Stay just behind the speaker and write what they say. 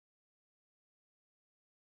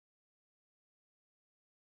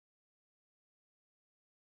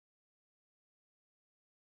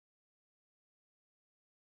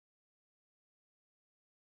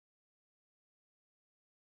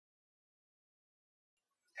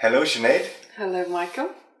Hello, Jeanette. Hello, Michael.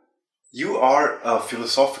 You are a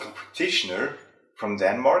philosophical practitioner from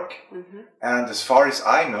Denmark, and as far as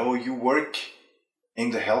I know, you work in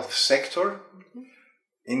the health sector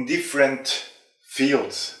in different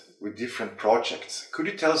fields with different projects. Could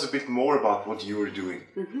you tell us a bit more about what you are doing?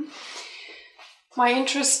 My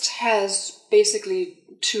interest has basically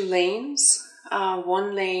two lanes.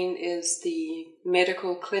 One lane is the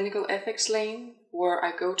medical clinical ethics lane, where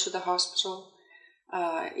I go to the hospital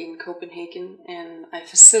in Copenhagen and I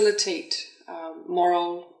facilitate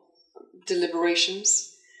moral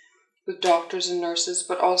deliberations with doctors and nurses,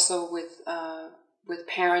 but also with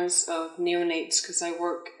parents of neonates, because I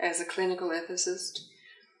work as a clinical ethicist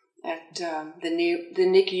at the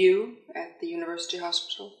NICU at the University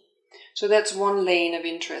Hospital. So that's one lane of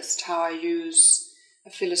interest, how I use a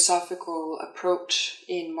philosophical approach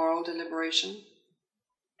in moral deliberation.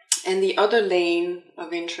 And the other lane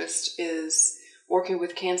of interest is working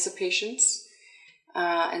with cancer patients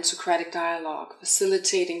and Socratic dialogue,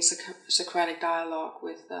 facilitating Socratic dialogue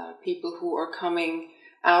with people who are coming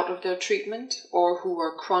out of their treatment or who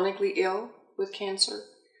are chronically ill with cancer,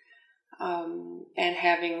 and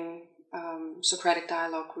having Socratic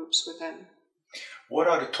dialogue groups with them. What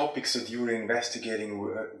are the topics that you are investigating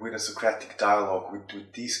with a Socratic dialogue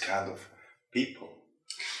with these kind of people?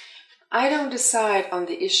 I don't decide on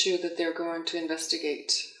the issue that they're going to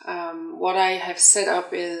investigate. What I have set up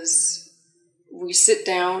is we sit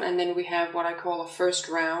down and then we have what I call a first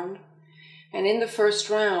round. And in the first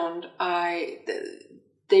round,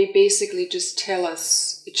 they basically just tell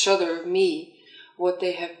us, each other, me, what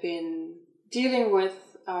they have been dealing with,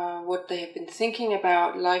 what they have been thinking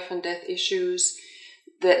about, life and death issues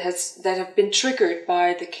that have been triggered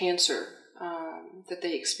by the cancer that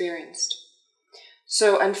they experienced.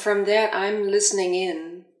 So, and from that, I'm listening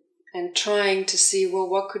in and trying to see, well,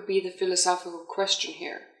 what could be the philosophical question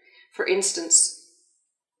here? For instance,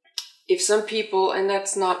 if some people, and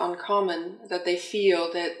that's not uncommon, that they feel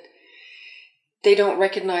that they don't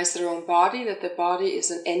recognize their own body, that their body is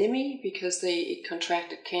an enemy because it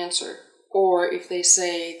contracted cancer, or if they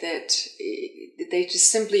say that they just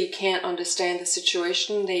simply can't understand the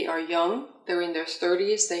situation, they are young, they're in their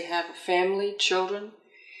 30s, they have a family, children,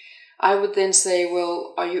 I would then say,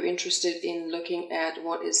 well, are you interested in looking at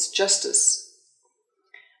what is justice?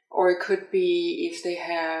 Or it could be if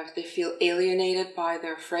they feel alienated by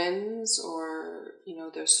their friends or,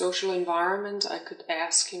 their social environment. I could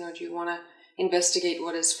ask, do you want to investigate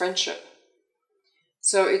what is friendship?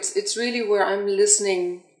 So it's really where I'm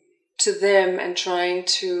listening to them and trying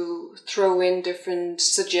to throw in different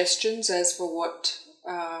suggestions as for what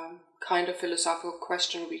kind of philosophical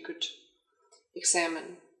question we could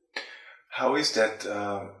examine. How is that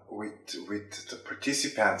with the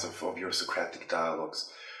participants of your Socratic dialogues?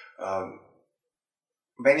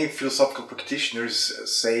 Many philosophical practitioners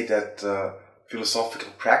say that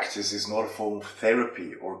philosophical practice is not a form of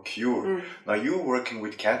therapy or cure. Now, you're working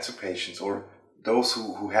with cancer patients or those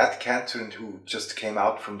who had cancer and who just came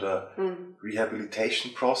out from the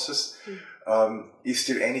rehabilitation process. Is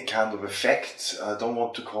there any kind of effect? I don't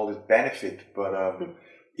want to call it benefit, but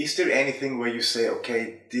is there anything where you say,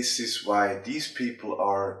 okay, this is why these people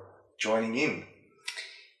are joining in?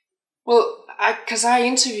 Well, because I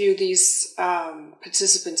interview these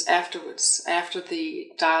participants afterwards, after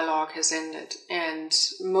the dialogue has ended, and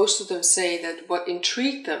most of them say that what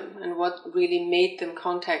intrigued them and what really made them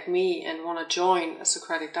contact me and want to join a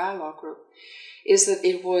Socratic dialogue group is that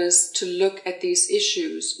it was to look at these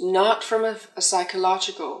issues not from a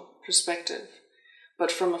psychological perspective,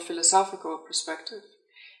 but from a philosophical perspective.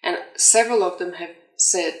 And several of them have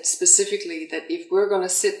said specifically that if we're going to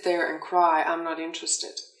sit there and cry, I'm not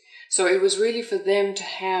interested. So it was really for them to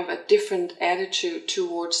have a different attitude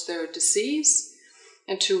towards their disease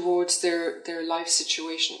and towards their life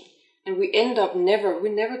situation. And we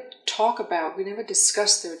never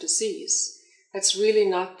discuss their disease. That's really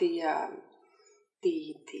not the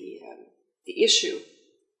issue.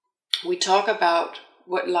 We talk about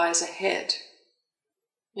what lies ahead.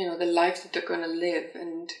 The life that they're going to live,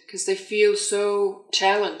 and because they feel so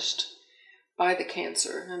challenged by the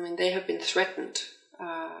cancer. I mean, they have been threatened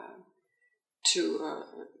to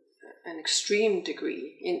an extreme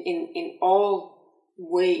degree in all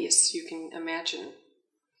ways you can imagine.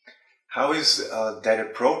 How is that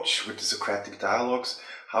approach with the Socratic dialogues,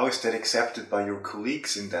 how is that accepted by your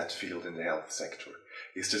colleagues in that field in the health sector?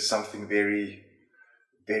 Is that something very,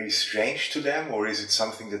 very strange to them, or is it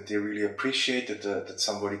something that they really appreciate, that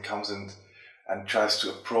somebody comes and tries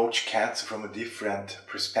to approach cancer from a different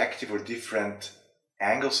perspective or different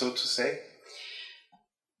angle, so to say?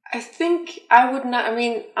 I think I would not, I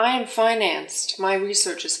mean, I am financed, my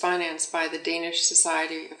research is financed by the Danish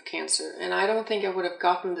Society of Cancer, and I don't think I would have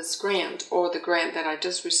gotten this grant, or the grant that I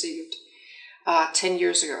just received 10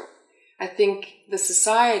 years ago. I think the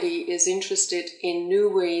society is interested in new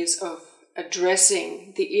ways of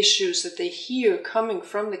addressing the issues that they hear coming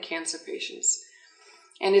from the cancer patients.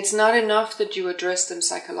 And it's not enough that you address them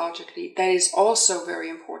psychologically. That is also very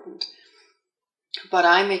important. But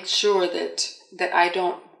I make sure that I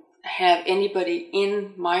don't have anybody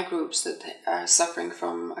in my groups that are suffering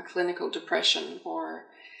from a clinical depression or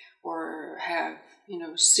have,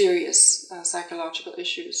 serious psychological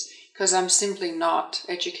issues, because I'm simply not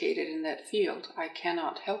educated in that field. I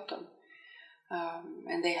cannot help them.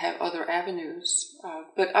 And they have other avenues.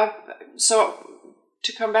 So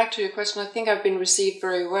to come back to your question, I think I've been received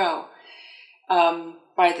very well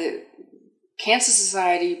by the Cancer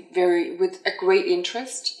Society with a great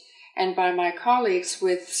interest, and by my colleagues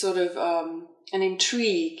with sort of an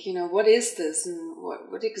intrigue. What is this, and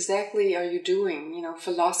what exactly are you doing?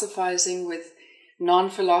 Philosophizing with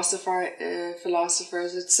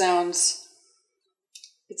non-philosophers. It sounds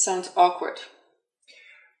awkward.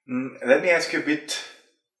 Let me ask you a bit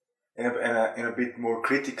in a bit more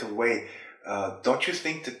critical way. Don't you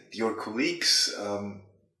think that your colleagues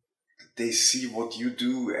they see what you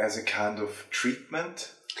do as a kind of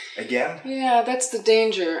treatment again? Yeah, that's the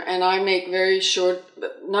danger, and I make very short,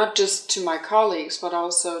 not just to my colleagues, but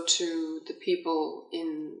also to the people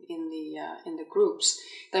in the groups,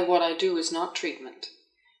 that what I do is not treatment.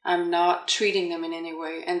 I'm not treating them in any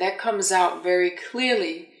way, and that comes out very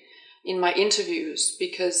clearly in my interviews,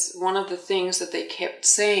 because one of the things that they kept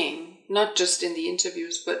saying, not just in the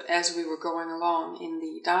interviews, but as we were going along in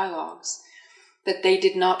the dialogues, that they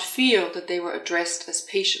did not feel that they were addressed as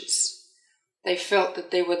patients. They felt that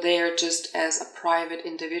they were there just as a private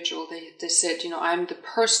individual. They said, I'm the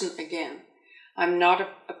person again. I'm not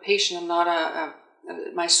a patient. I'm not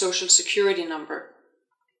my social security number,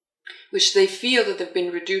 which they feel that they've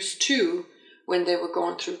been reduced to when they were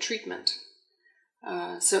going through treatment.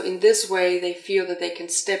 So in this way, they feel that they can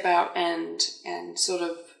step out and sort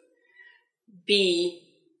of be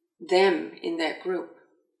them in that group.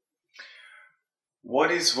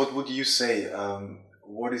 What would you say,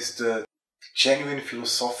 what is the genuine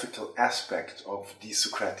philosophical aspect of these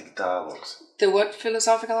Socratic dialogues? The what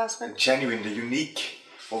philosophical aspect? The genuine, the unique,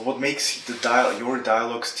 or what makes your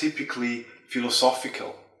dialogues typically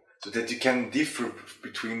philosophical, so that you can differ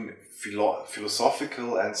between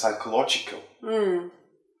philosophical and psychological?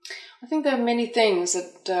 I think there are many things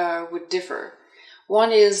that would differ.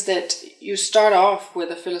 One is that you start off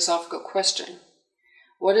with a philosophical question.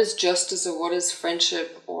 What is justice, or what is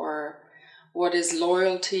friendship, or what is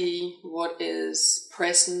loyalty, what is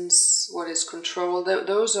presence, what is control?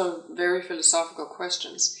 Those are very philosophical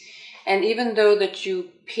questions. And even though that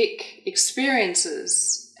you pick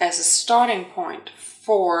experiences as a starting point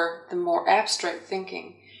for the more abstract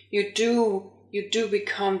thinking, you do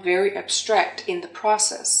become very abstract in the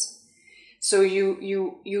process. So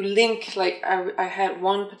you link, like I had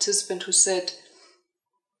one participant who said,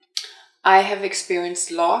 I have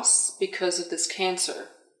experienced loss because of this cancer.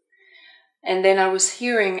 And then I was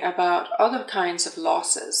hearing about other kinds of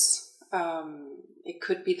losses. It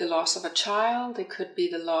could be the loss of a child, it could be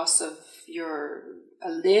the loss of a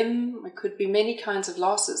limb, it could be many kinds of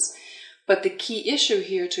losses. But the key issue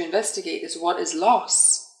here to investigate is, what is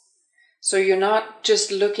loss? So you're not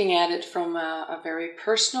just looking at it from a very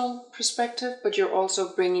personal perspective, but you're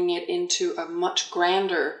also bringing it into a much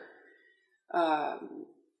grander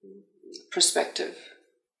perspective.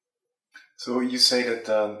 So you say that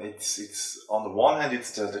it's on the one hand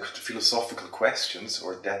it's the philosophical questions,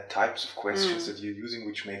 or that types of questions that you're using,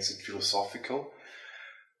 which makes it philosophical.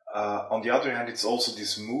 On the other hand, it's also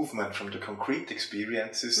this movement from the concrete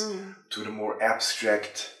experiences to the more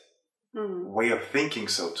abstract way of thinking,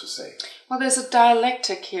 so to say. Well, there's a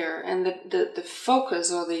dialectic here, and the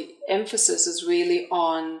focus or the emphasis is really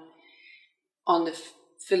on the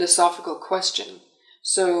philosophical question.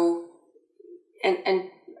 So, and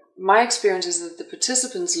my experience is that the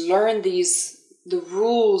participants learn the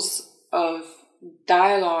rules of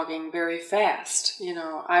dialoguing very fast.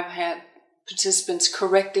 I've had participants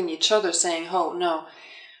correcting each other, saying, oh, no,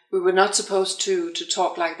 we were not supposed to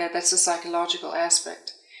talk like that. That's a psychological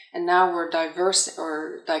aspect. And now we're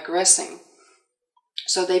digressing.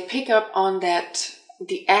 So they pick up on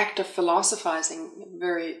the act of philosophizing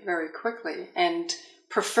very, very quickly, and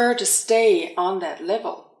prefer to stay on that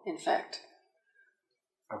level, in fact.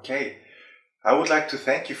 Okay. I would like to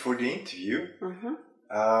thank you for the interview.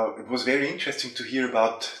 It was very interesting to hear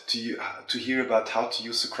about how to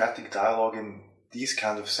use Socratic dialogue in these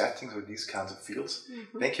kind of settings or these kinds of fields.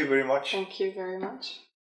 Thank you very much. Thank you very much.